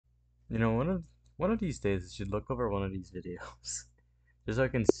You know, one of these days, I should look over one of these videos just so I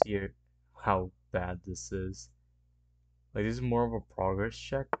can see how bad this is. Like, this is more of a progress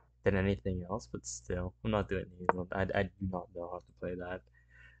check than anything else, but still, I'm not doing these. I do not know how to play that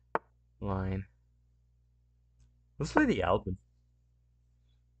line. Let's play the Albin.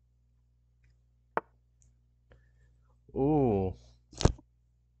 Ooh,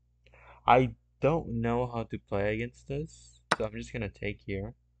 I don't know how to play against this, so I'm just gonna take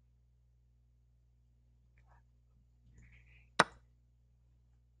here.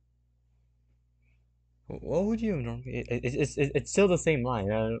 What would you have normally? It's still the same line.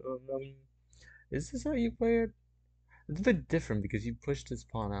 Is this how you play it? It's a bit different because you pushed this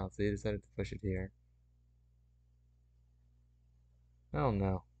pawn out, so you decided to push it here. I don't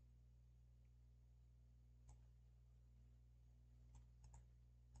know.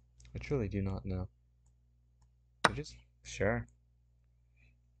 I truly do not know. I just sure.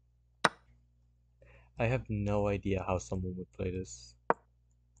 I have no idea how someone would play this.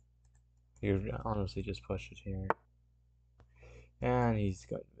 You honestly just push it here. And he's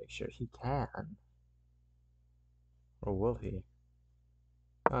going to make sure he can. Or will he?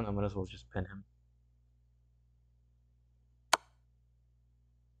 Oh no, might as well just pin him.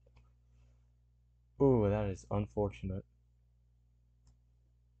 Ooh, that is unfortunate.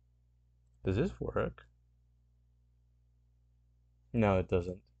 Does this work? No, it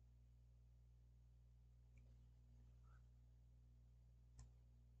doesn't.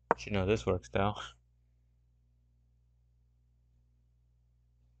 But you know this works now.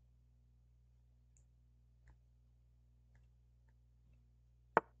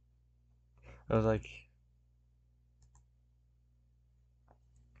 I was like,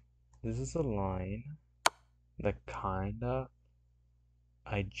 this is a line that kinda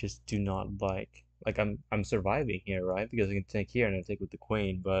I just do not like. Like I'm surviving here, right? Because I can take here and I take with the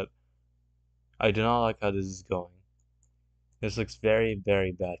queen, but I do not like how this is going. This looks very,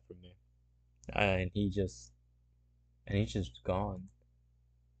 very bad for me. And he's just gone.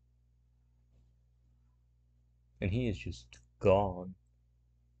 And he is just gone.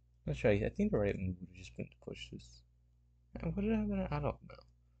 That's right. I think the right move would have just been to push this. And what did I happen? I don't know.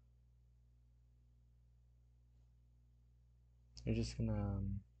 You're just gonna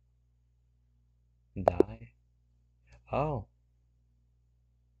die. Oh,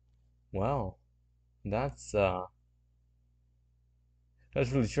 well, that's uh,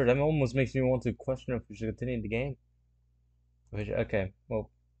 that's really short. That almost makes me want to question if we should continue the game. Which, okay,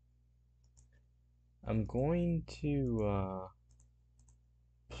 well, I'm going to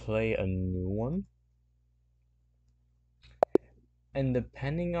play a new one, and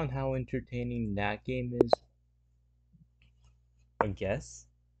depending on how entertaining that game is, I guess.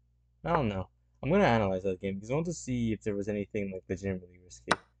 I don't know. I'm gonna analyze that game because I want to see if there was anything like legitimately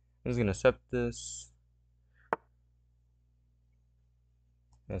risky. I'm just gonna accept this.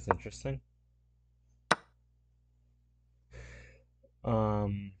 That's interesting.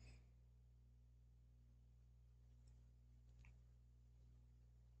 Um,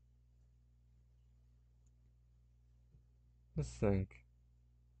 let's think.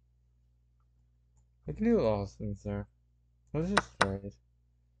 I can do a lot of things there. Let's just try it.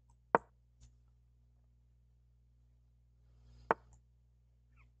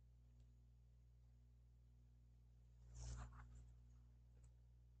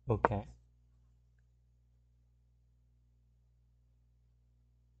 Okay.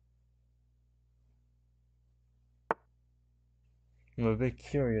 I'm a bit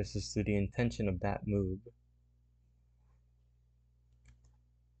curious as to the intention of that move,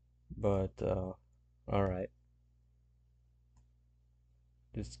 but all right.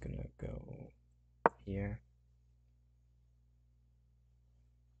 Just gonna go here.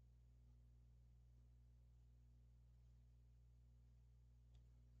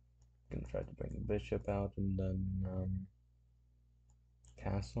 Gonna try to bring the bishop out and then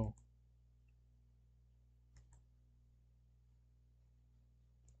castle.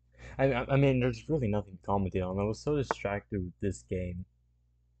 I mean, there's really nothing to commentate on. I was so distracted with this game.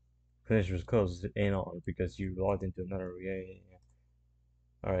 Finish was closed in on because you logged into another. Yeah, yeah, yeah.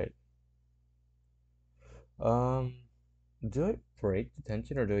 All right. Um, do I break the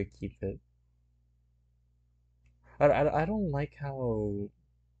tension or do I keep it? I don't like how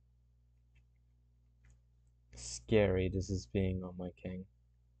scary this is being on my king.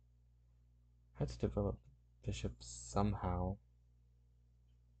 I had to develop bishop somehow.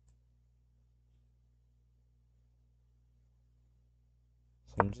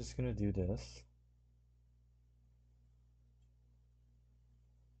 So I'm just gonna do this.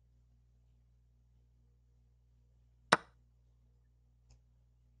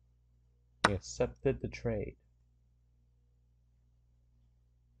 I accepted the trade.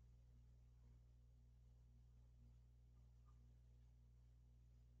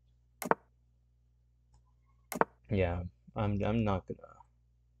 Yeah, I'm not gonna.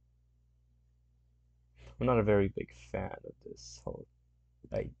 I'm not a very big fan of this whole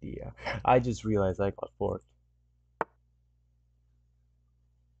idea. I just realized I got fourth.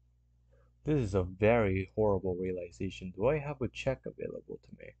 This is a very horrible realization. Do I have a check available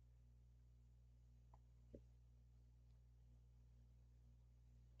to me?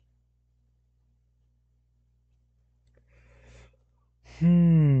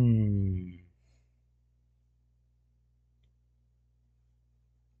 Hmm.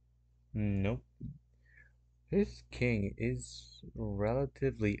 Nope. His king is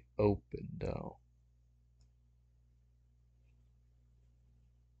relatively open, though.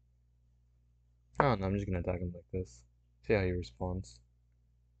 Oh no, I'm just gonna attack him like this. See how he responds.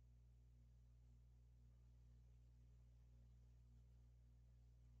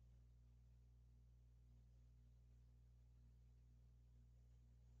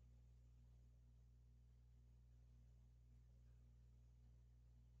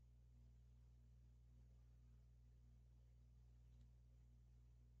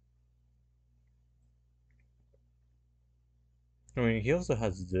 I mean, he also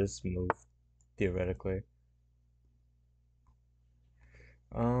has this move, theoretically.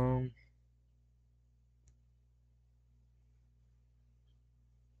 Um,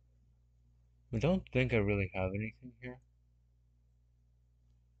 I don't think I really have anything here.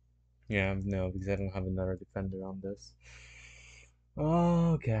 Yeah, no, because I don't have another defender on this.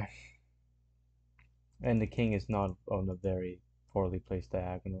 Okay. And the king is not on a very poorly placed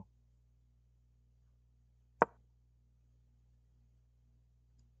diagonal.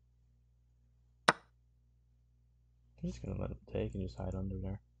 I'm just gonna let him take and just hide under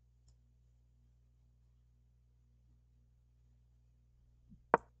there.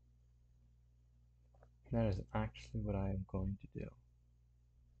 That is actually what I am going to do.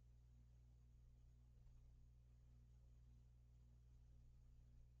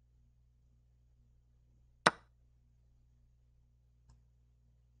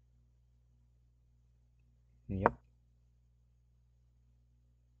 Yep.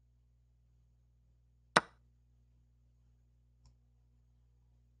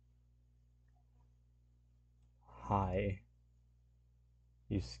 Hi.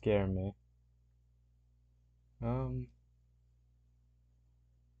 You scare me. Um,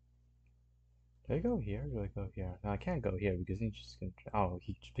 do I go here or do I go here? No, I can't go here because he's just gonna. Oh,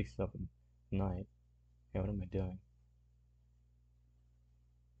 he just picks it up at night. Yeah, what am I doing?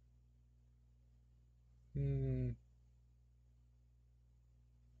 Hmm.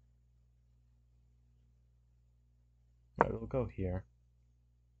 Alright, we'll go here.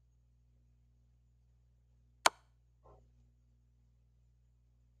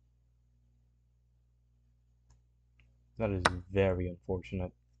 That is very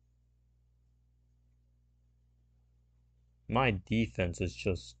unfortunate. My defense has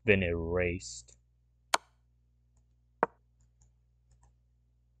just been erased.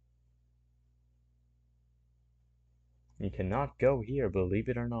 You cannot go here, believe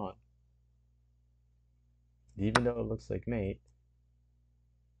it or not. Even though it looks like mate,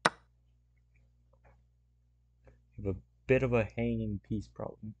 you have a bit of a hanging piece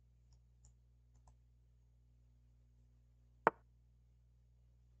problem.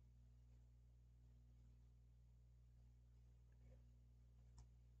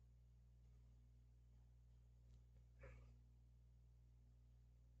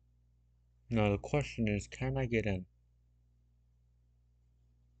 Now the question is, can I get in?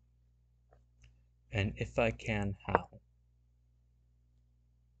 And if I can, how?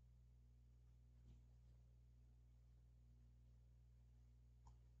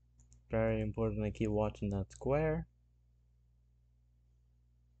 Very important I keep watching that square.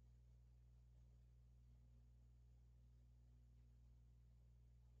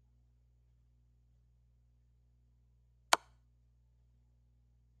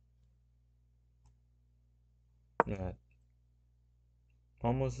 Yeah,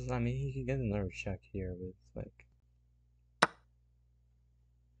 almost, I mean, he can get another check here, but it's like,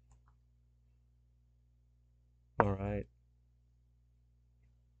 alright.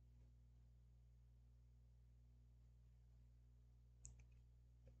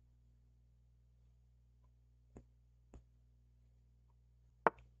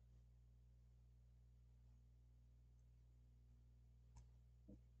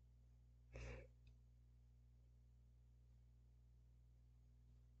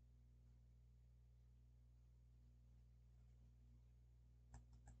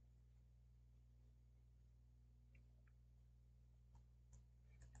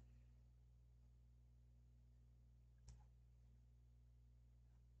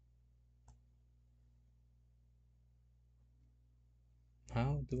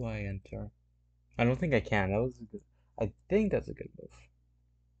 How do I enter? I don't think I can. That was a good. I think that's a good move.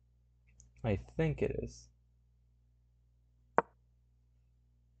 I think it is.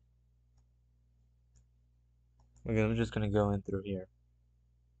 Okay, I'm just gonna go in through here.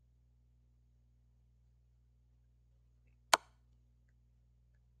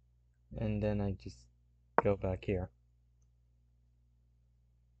 And then I just go back here.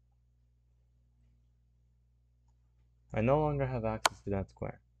 I no longer have access to that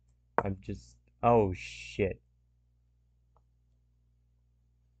square. I'm just... Oh, shit.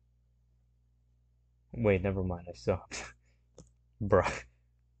 Wait, never mind. I stopped. Bruh.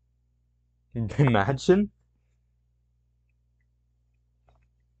 Imagine?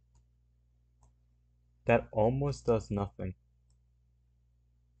 That almost does nothing.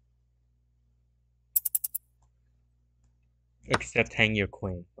 Except hang your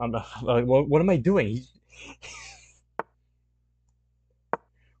queen. I'm like, what am I doing?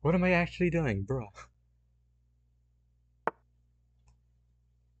 What am I actually doing, bro?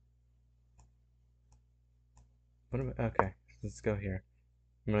 What am I? Okay, let's go here.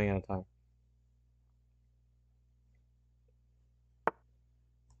 I'm running out of time.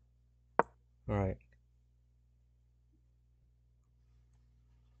 All right.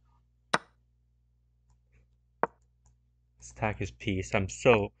 Let's attack his piece. I'm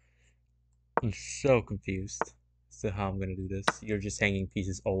so confused as to how I'm gonna do this. You're just hanging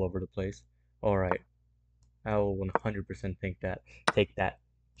pieces all over the place. All right. I will 100% think that. Take that.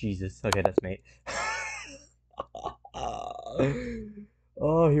 Jesus. Okay, that's mate.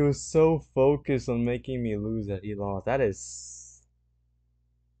 Oh, he was so focused on making me lose that he lost. That is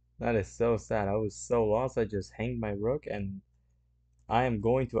so sad. I was so lost. I just hanged my rook, and I am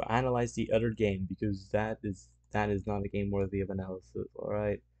going to analyze the other game because that is not a game worthy of analysis. All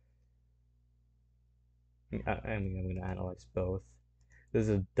right. I mean, I'm gonna analyze both. This is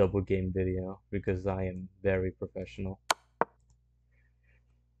a double game video because I am very professional.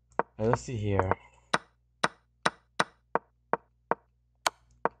 Let's see here.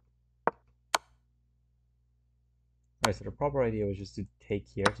 Alright, so the proper idea was just to take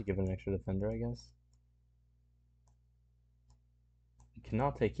here to give it an extra defender, I guess. You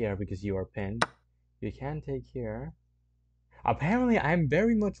cannot take here because you are pinned. You can take here. Apparently, I'm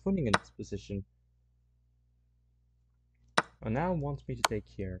very much winning in this position. And now it wants me to take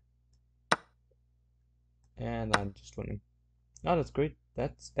here. And I'm just winning. Oh, that's great.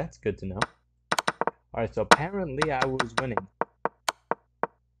 That's good to know. Alright, so apparently I was winning.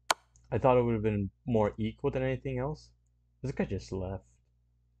 I thought it would have been more equal than anything else. This guy just left.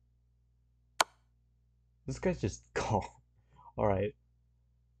 This guy's just gone. Alright.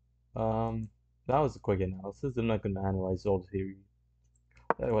 That was a quick analysis. I'm not gonna analyze all the theory.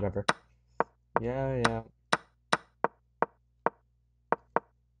 Whatever. Yeah.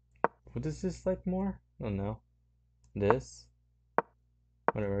 What is this like more? Oh no. This?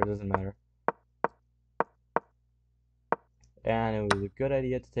 Whatever, it doesn't matter. And it was a good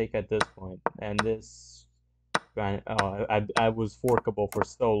idea to take at this point. And this... Oh, I was forkable for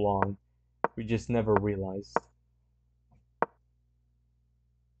so long. We just never realized.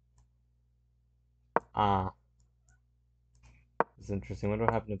 Ah. It's interesting. What would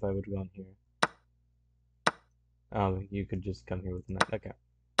happen if I would have gone here? Oh, you could just come here with the knight. Okay.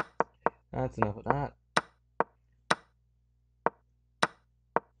 That's enough of that.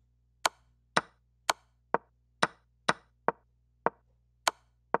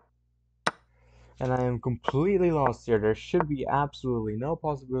 And I am completely lost here. There should be absolutely no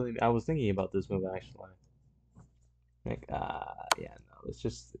possibility. I was thinking about this move actually. Like, yeah, no. Let's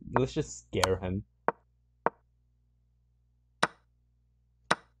just scare him.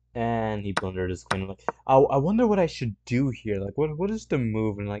 And he blundered his queen. I'm like, oh, I wonder what I should do here. Like, what is the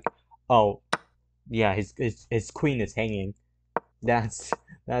move? And like, oh, yeah, his queen is hanging. That's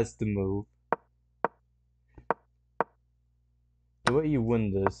the move. The way you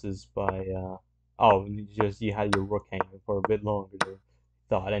win this is by oh, you had your rook hanging for a bit longer than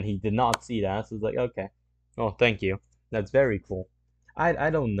thought, and he did not see that. So it's like, okay, oh, thank you. That's very cool.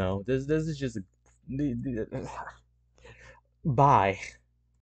 I don't know. This is just bye.